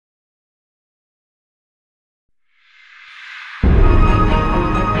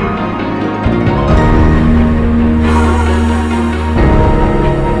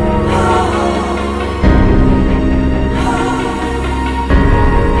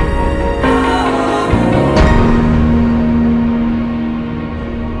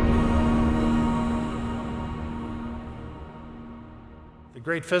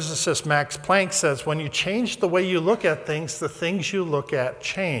great physicist Max Planck says, when you change the way you look at things, the things you look at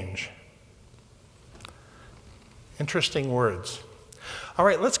change. Interesting words. All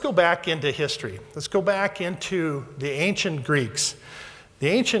right, let's go back into history. Let's go back into the ancient Greeks. The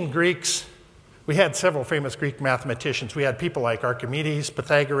ancient Greeks, we had several famous Greek mathematicians. We had people like Archimedes,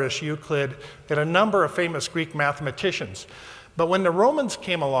 Pythagoras, Euclid. We had a number of famous Greek mathematicians. But when the Romans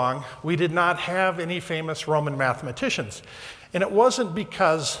came along, we did not have any famous Roman mathematicians. And it wasn't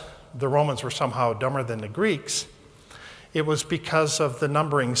because the Romans were somehow dumber than the Greeks. It was because of the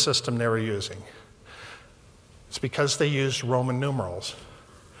numbering system they were using. It's because they used Roman numerals.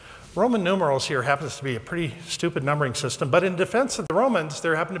 Roman numerals here happens to be a pretty stupid numbering system, but in defense of the Romans,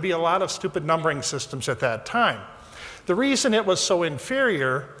 there happened to be a lot of stupid numbering systems at that time. The reason it was so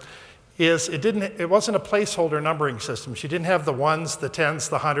inferior is it wasn't a placeholder numbering system. You didn't have the ones, the tens,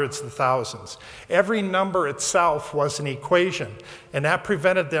 the hundreds, the thousands. Every number itself was an equation, and that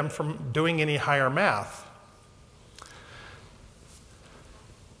prevented them from doing any higher math.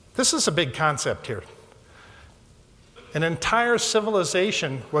 This is a big concept here. An entire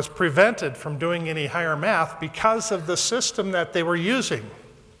civilization was prevented from doing any higher math because of the system that they were using.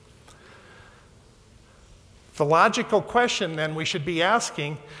 The logical question then we should be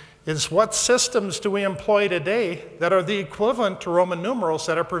asking is, what systems do we employ today that are the equivalent to Roman numerals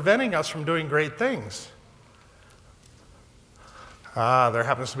that are preventing us from doing great things? There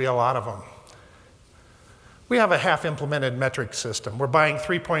happens to be a lot of them. We have a half-implemented metric system. We're buying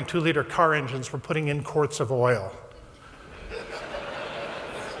 3.2-liter car engines. We're putting in quarts of oil.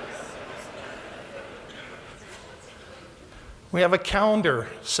 We have a calendar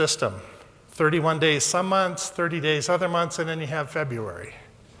system. 31 days some months, 30 days other months, and then you have February.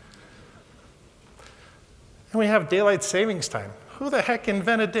 And we have daylight savings time. Who the heck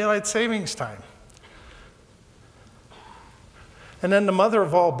invented daylight savings time? And then the mother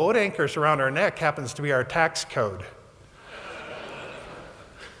of all boat anchors around our neck happens to be our tax code.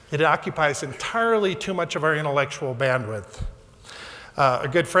 It occupies entirely too much of our intellectual bandwidth. A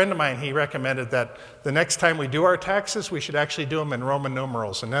good friend of mine, he recommended that the next time we do our taxes, we should actually do them in Roman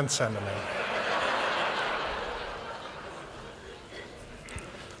numerals and then send them in.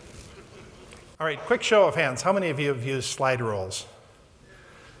 All right, quick show of hands. How many of you have used slide rules?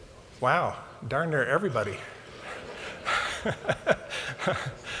 Wow, darn near everybody.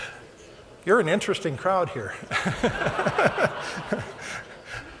 You're an interesting crowd here.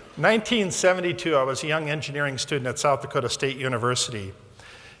 1972, I was a young engineering student at South Dakota State University.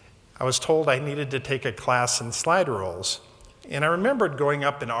 I was told I needed to take a class in slide rules. And I remembered going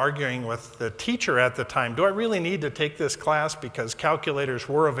up and arguing with the teacher at the time, do I really need to take this class? Because calculators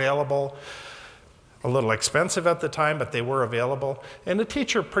were available. A little expensive at the time, but they were available. And the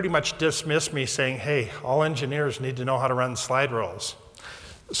teacher pretty much dismissed me saying, hey, all engineers need to know how to run slide rules.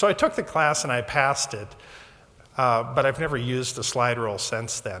 So I took the class and I passed it. But I've never used a slide rule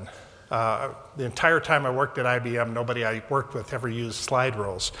since then. The entire time I worked at IBM, nobody I worked with ever used slide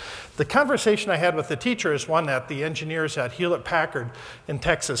rules. The conversation I had with the teacher is one that the engineers at Hewlett-Packard and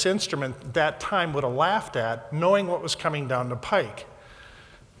Texas Instruments at that time would have laughed at, knowing what was coming down the pike.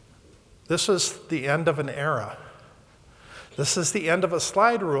 This is the end of an era. This is the end of a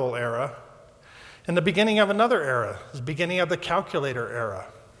slide rule era and the beginning of another era, the beginning of the calculator era.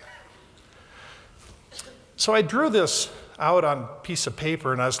 So I drew this out on a piece of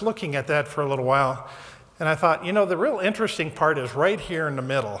paper, and I was looking at that for a little while, and I thought, you know, the real interesting part is right here in the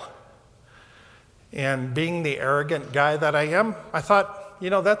middle. And being the arrogant guy that I am, I thought, you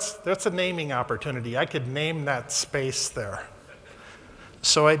know, that's a naming opportunity. I could name that space there.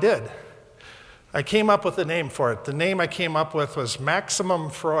 So I did. I came up with a name for it. The name I came up with was Maximum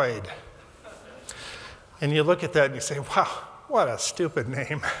Freud. And you look at that and you say, wow, what a stupid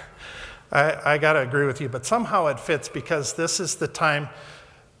name. I got to agree with you, but somehow it fits because this is the time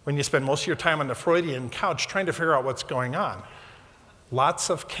when you spend most of your time on the Freudian couch trying to figure out what's going on. Lots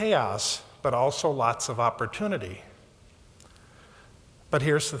of chaos, but also lots of opportunity. But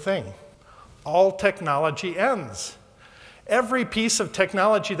here's the thing. All technology ends. Every piece of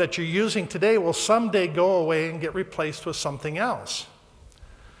technology that you're using today will someday go away and get replaced with something else.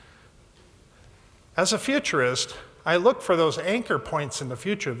 As a futurist, I look for those anchor points in the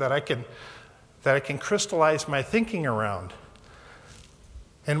future that I can crystallize my thinking around.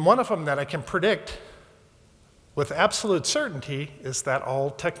 And one of them that I can predict with absolute certainty is that all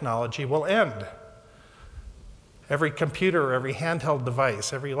technology will end. Every computer, every handheld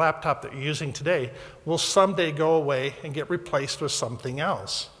device, every laptop that you're using today will someday go away and get replaced with something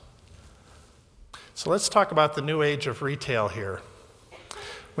else. So let's talk about the new age of retail here.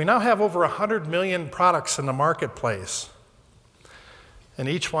 We now have over 100 million products in the marketplace. and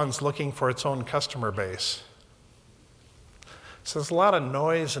each one's looking for its own customer base. So there's a lot of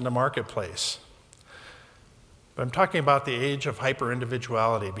noise in the marketplace. But I'm talking about the age of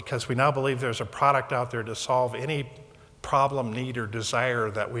hyper-individuality because we now believe there's a product out there to solve any problem, need, or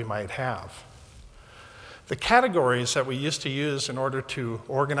desire that we might have. The categories that we used to use in order to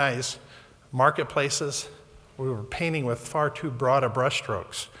organize marketplaces, we were painting with far too broad of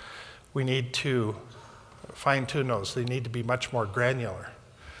brushstrokes. We need to fine-tune those. They need to be much more granular.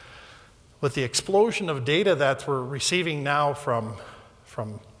 With the explosion of data that we're receiving now from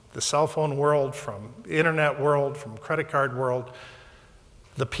the cell phone world, from the internet world, from credit card world,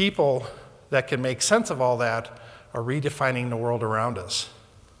 the people that can make sense of all that are redefining the world around us.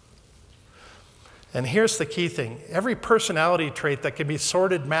 And here's the key thing. Every personality trait that can be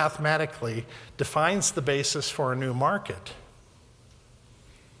sorted mathematically defines the basis for a new market.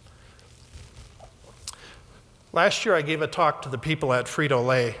 Last year I gave a talk to the people at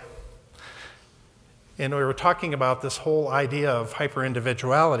Frito-Lay, and we were talking about this whole idea of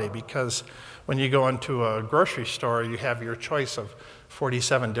hyper-individuality because when you go into a grocery store, you have your choice of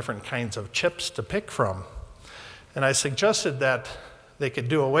 47 different kinds of chips to pick from. And I suggested that they could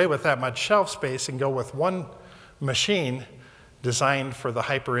do away with that much shelf space and go with one machine designed for the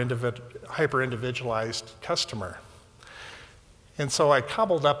hyper-individualized customer. And so I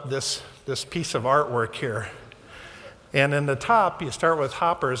cobbled up this piece of artwork here. And in the top, you start with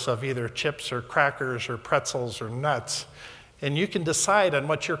hoppers of either chips or crackers or pretzels or nuts. And you can decide on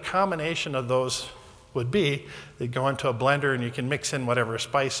what your combination of those would be. They go into a blender and you can mix in whatever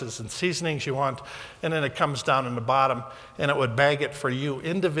spices and seasonings you want. And then it comes down in the bottom and it would bag it for you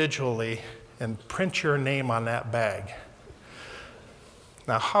individually and print your name on that bag.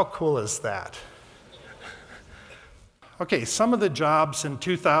 Now, how cool is that? Okay, some of the jobs in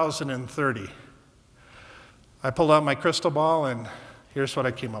 2030. I pulled out my crystal ball and here's what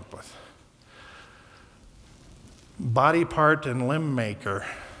I came up with. Body part and limb maker.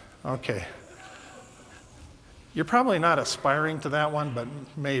 Okay. You're probably not aspiring to that one, but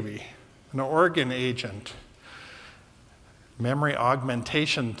maybe. An organ agent. Memory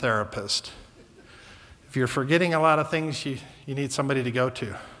augmentation therapist. If you're forgetting a lot of things, you need somebody to go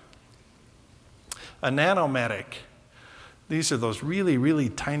to. A nanomedic. These are those really, really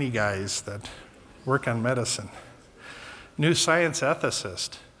tiny guys that work on medicine. New science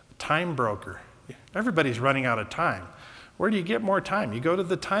ethicist, time broker. Everybody's running out of time. Where do you get more time? You go to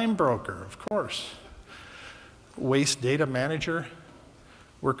the time broker, of course. Waste data manager.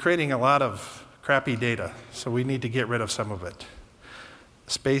 We're creating a lot of crappy data, so we need to get rid of some of it.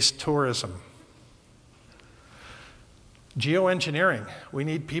 Space tourism. Geoengineering. We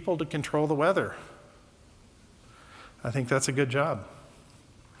need people to control the weather. I think that's a good job.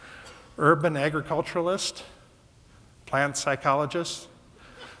 Urban agriculturalist, plant psychologist.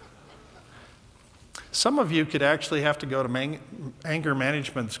 Some of you could actually have to go to anger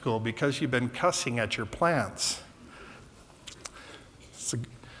management school because you've been cussing at your plants. It's a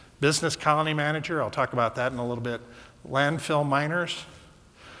business colony manager, I'll talk about that in a little bit. Landfill miners.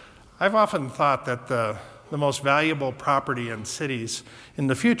 I've often thought that the most valuable property in cities in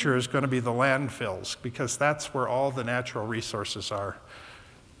the future is going to be the landfills because that's where all the natural resources are.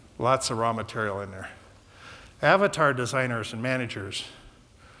 Lots of raw material in there. Avatar designers and managers.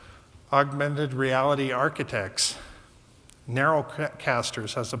 Augmented reality architects.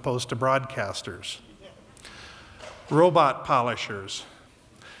 Narrowcasters as opposed to broadcasters. Robot polishers.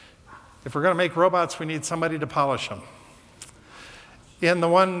 If we're going to make robots, we need somebody to polish them. And the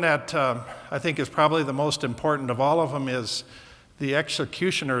one that I think is probably the most important of all of them is the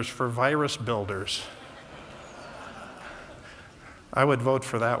executioners for virus builders. I would vote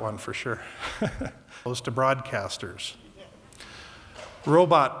for that one for sure. Opposed to broadcasters.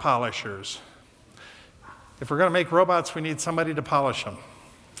 Robot polishers. If we're going to make robots, we need somebody to polish them.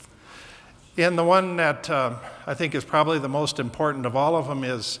 And the one that I think is probably the most important of all of them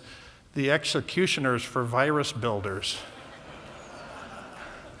is the executioners for virus builders.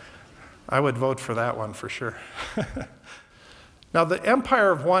 I would vote for that one for sure. Now, the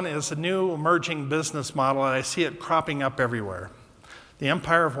empire of one is a new emerging business model, and I see it cropping up everywhere. The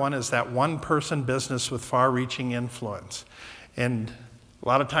empire of one is that one-person business with far-reaching influence. And a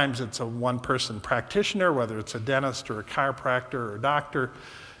lot of times it's a one-person practitioner, whether it's a dentist or a chiropractor or a doctor.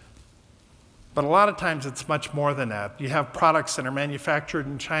 But a lot of times it's much more than that. You have products that are manufactured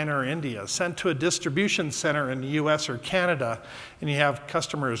in China or India, sent to a distribution center in the US or Canada, and you have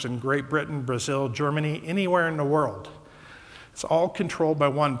customers in Great Britain, Brazil, Germany, anywhere in the world. It's all controlled by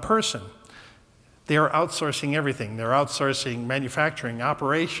one person. They are outsourcing everything. They're outsourcing manufacturing,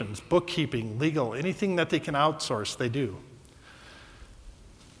 operations, bookkeeping, legal, anything that they can outsource, they do.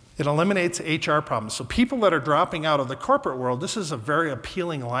 It eliminates HR problems. So people that are dropping out of the corporate world, this is a very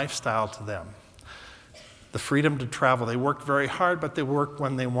appealing lifestyle to them. The freedom to travel. They work very hard, but they work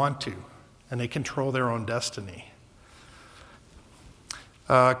when they want to, and they control their own destiny.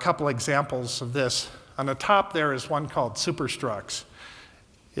 A couple examples of this. On the top there is one called Superstructs.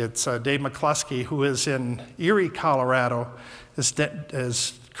 It's Dave McCluskey, who is in Erie, Colorado,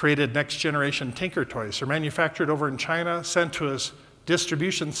 has created next generation Tinker Toys. They're manufactured over in China, sent to his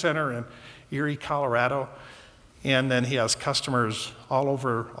distribution center in Erie, Colorado, and then he has customers all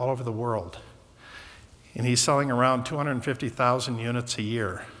over the world. And he's selling around 250,000 units a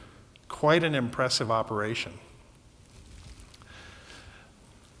year. Quite an impressive operation.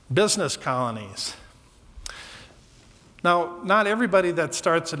 Business colonies. Now, not everybody that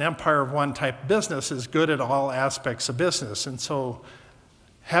starts an Empire of One type business is good at all aspects of business, and so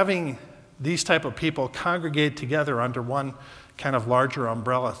having these type of people congregate together under one kind of larger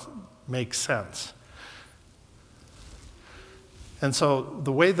umbrella makes sense. And so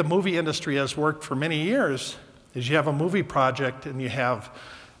the way the movie industry has worked for many years is you have a movie project and you have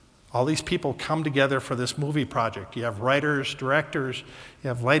all these people come together for this movie project. You have writers, directors, you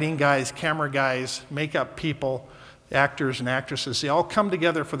have lighting guys, camera guys, makeup people, actors and actresses. They all come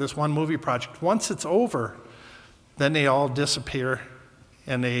together for this one movie project. Once it's over, then they all disappear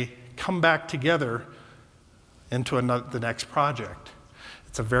and they come back together into the next project.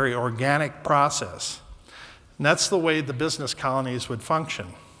 It's a very organic process. And that's the way the business colonies would function.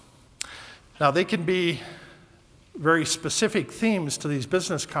 Now, they can be very specific themes to these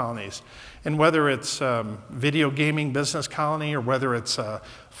business colonies. And whether it's video gaming business colony, or whether it's a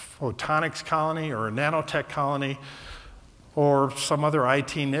photonics colony, or a nanotech colony, or some other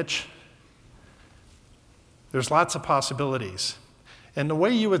IT niche, there's lots of possibilities. And the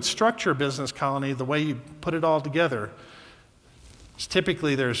way you would structure a business colony, the way you put it all together, is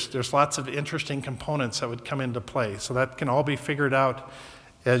typically there's lots of interesting components that would come into play. So that can all be figured out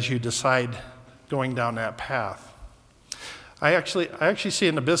as you decide going down that path. I actually see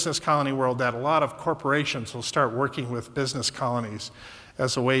in the business colony world that a lot of corporations will start working with business colonies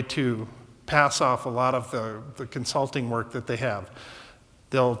as a way to pass off a lot of the consulting work that they have.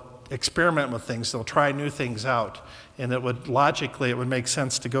 They'll experiment with things, they'll try new things out, and logically it would make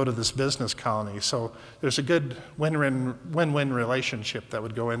sense to go to this business colony. So there's a good win-win relationship that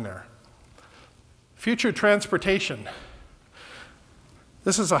would go in there. Future transportation.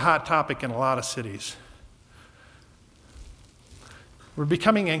 This is a hot topic in a lot of cities. We're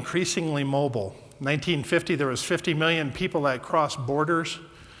becoming increasingly mobile. In 1950, there was 50 million people that crossed borders.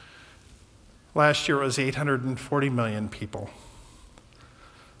 Last year, it was 840 million people.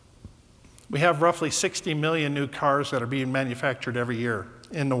 We have roughly 60 million new cars that are being manufactured every year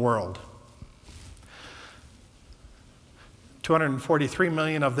in the world. 243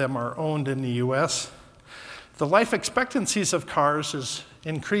 million of them are owned in the US. The life expectancies of cars is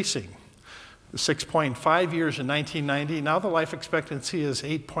increasing. 6.5 years in 1990, now the life expectancy is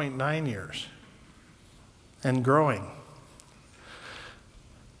 8.9 years and growing.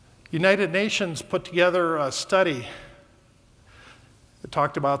 United Nations put together a study that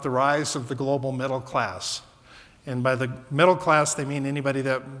talked about the rise of the global middle class. And by the middle class, they mean anybody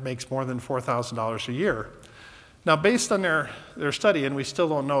that makes more than $4,000 a year. Now, based on their study, and we still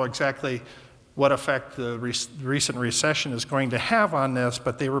don't know exactly what effect the recent recession is going to have on this,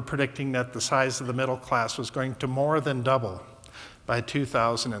 but they were predicting that the size of the middle class was going to more than double by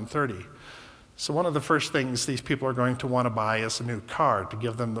 2030. So one of the first things these people are going to want to buy is a new car to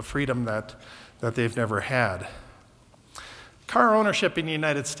give them the freedom that they've never had. Car ownership in the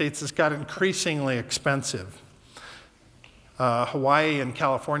United States has got increasingly expensive. Hawaii and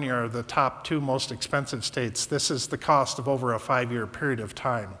California are the top two most expensive states. This is the cost of over a 5-year period of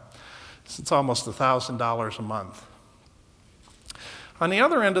time. It's almost $1,000 a month. On the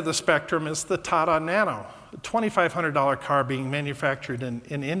other end of the spectrum is the Tata Nano, a $2,500 car being manufactured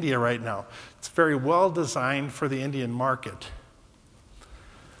in India right now. It's very well designed for the Indian market.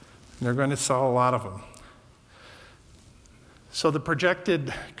 And they're going to sell a lot of them. So the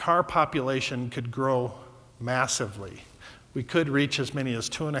projected car population could grow massively. We could reach as many as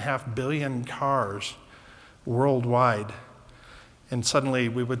 2.5 billion cars worldwide. And suddenly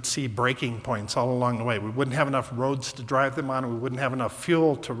we would see breaking points all along the way. We wouldn't have enough roads to drive them on. We wouldn't have enough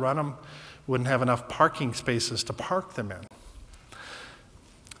fuel to run them. We wouldn't have enough parking spaces to park them in.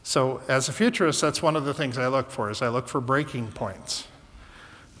 So as a futurist, that's one of the things I look for, is I look for breaking points.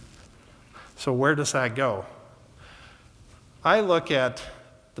 So where does that go? I look at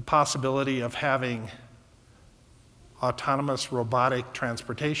the possibility of having autonomous robotic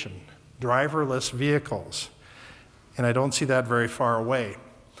transportation, driverless vehicles. And I don't see that very far away.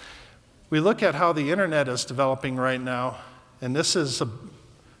 We look at how the internet is developing right now, and this is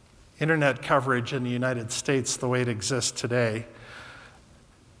internet coverage in the United States the way it exists today.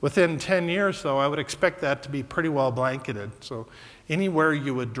 Within 10 years, though, I would expect that to be pretty well blanketed. So anywhere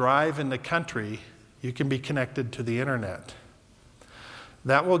you would drive in the country, you can be connected to the internet.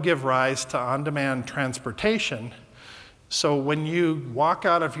 That will give rise to on-demand transportation. So when you walk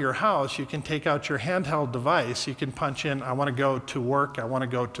out of your house, you can take out your handheld device. You can punch in, I want to go to work, I want to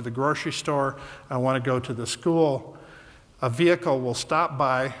go to the grocery store, I want to go to the school. A vehicle will stop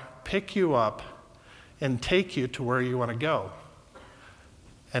by, pick you up, and take you to where you want to go.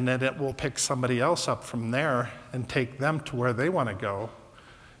 And then it will pick somebody else up from there and take them to where they want to go,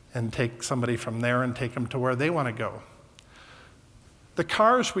 and take somebody from there and take them to where they want to go. The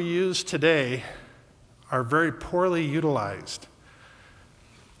cars we use today are very poorly utilized.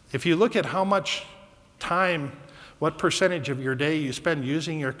 If you look at how much time, what percentage of your day you spend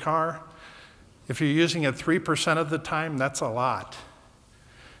using your car, if you're using it 3% of the time, that's a lot.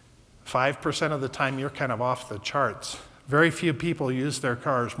 5% of the time, you're kind of off the charts. Very few people use their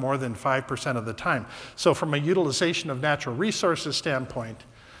cars more than 5% of the time. So from a utilization of natural resources standpoint,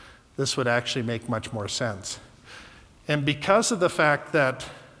 this would actually make much more sense. And because of the fact that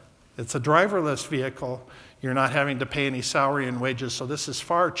it's a driverless vehicle, you're not having to pay any salary and wages, so this is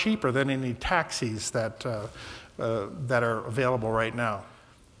far cheaper than any taxis that are available right now.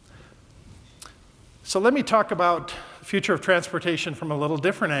 So let me talk about the future of transportation from a little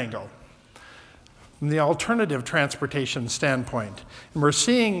different angle, from the alternative transportation standpoint. And we're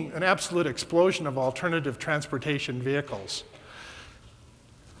seeing an absolute explosion of alternative transportation vehicles.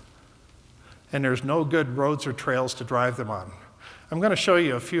 And there's no good roads or trails to drive them on. I'm going to show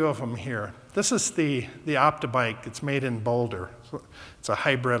you a few of them here. This is the OptiBike. It's made in Boulder. It's a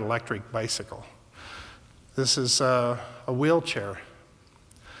hybrid electric bicycle. This is a wheelchair.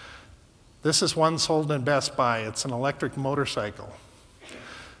 This is one sold in Best Buy. It's an electric motorcycle.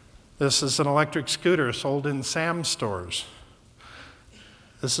 This is an electric scooter sold in Sam's stores.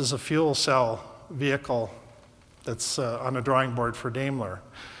 This is a fuel cell vehicle that's on a drawing board for Daimler.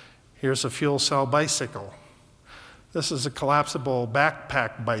 Here's a fuel cell bicycle. This is a collapsible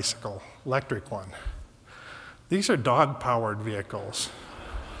backpack bicycle, electric one. These are dog-powered vehicles.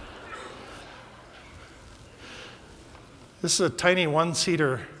 This is a tiny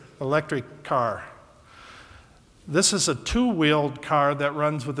one-seater electric car. This is a two-wheeled car that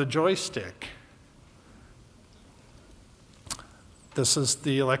runs with a joystick. This is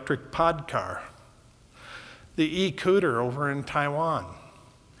the electric pod car. The e-cooter over in Taiwan.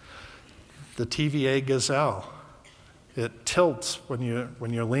 The TVA Gazelle. It tilts when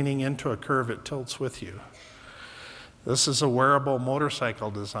you're leaning into a curve, it tilts with you. This is a wearable motorcycle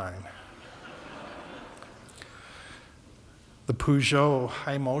design. The Peugeot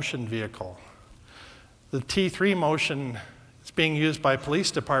high motion vehicle. The T3 motion is being used by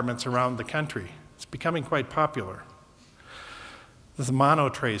police departments around the country. It's becoming quite popular. The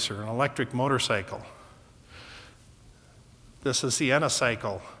Monotracer, an electric motorcycle. This is the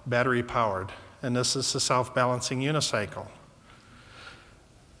Enicycle, battery powered. And this is the self-balancing unicycle.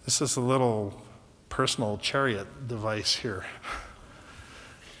 This is a little personal chariot device here.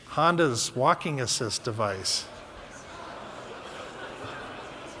 Honda's walking assist device.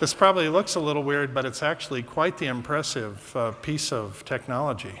 This probably looks a little weird, but it's actually quite the impressive piece of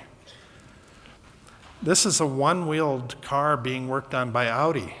technology. This is a one-wheeled car being worked on by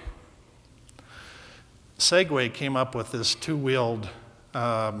Audi. Segway came up with this two-wheeled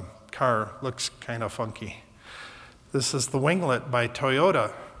car. Looks kind of funky. This is the Winglet by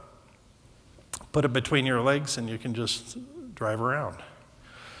Toyota. Put it between your legs and you can just drive around.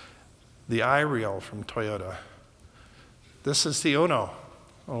 The iReal from Toyota. This is the Uno,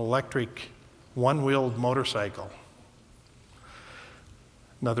 an electric one-wheeled motorcycle.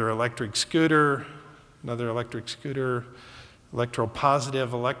 Another electric scooter,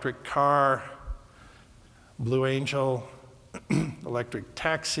 electropositive electric car, Blue Angel, electric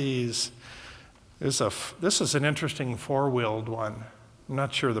taxis. This is an interesting four-wheeled one. I'm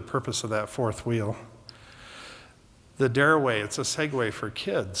not sure the purpose of that fourth wheel. The Dareway, it's a Segway for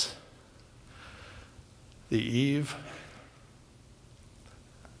kids. The Eve,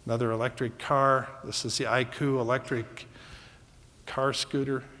 another electric car. This is the IQ electric car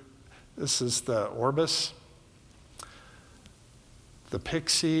scooter. This is the Orbis. The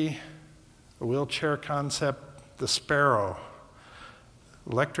Pixie, a wheelchair concept. The Sparrow,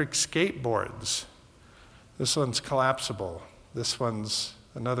 electric skateboards. This one's collapsible. This one's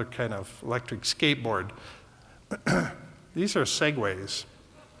another kind of electric skateboard. These are Segways.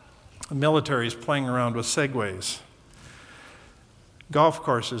 The military is playing around with Segways. Golf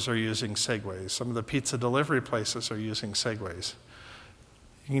courses are using segways. Some of the pizza delivery places are using segways.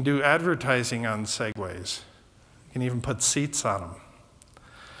 You can do advertising on segways. You can even put seats on them.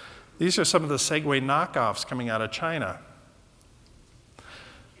 These are some of the Segway knockoffs coming out of China.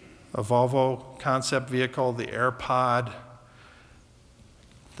 A Volvo concept vehicle, the AirPod,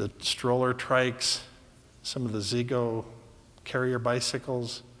 the stroller trikes, some of the Zigo carrier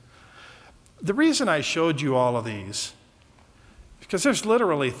bicycles. The reason I showed you all of these, because there's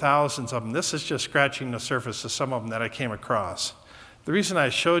literally thousands of them. This is just scratching the surface of some of them that I came across. The reason I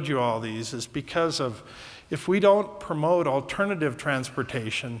showed you all these is because of, if we don't promote alternative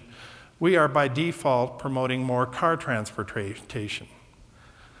transportation, we are by default promoting more car transportation.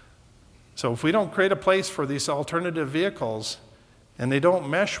 So if we don't create a place for these alternative vehicles, and they don't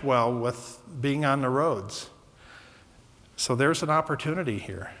mesh well with being on the roads, so there's an opportunity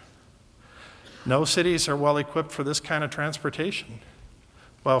here. No cities are well equipped for this kind of transportation.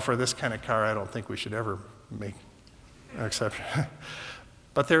 Well, for this kind of car, I don't think we should ever make an exception.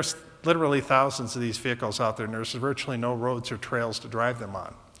 But there's literally thousands of these vehicles out there, and there's virtually no roads or trails to drive them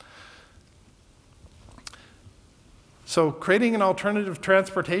on. So creating an alternative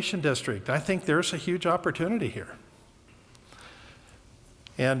transportation district, I think there's a huge opportunity here.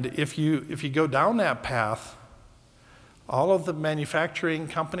 And if you go down that path, all of the manufacturing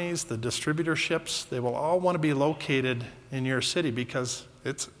companies, the distributorships, they will all want to be located in your city because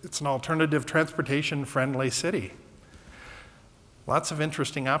it's an alternative transportation-friendly city. Lots of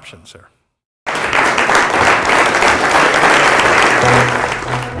interesting options there.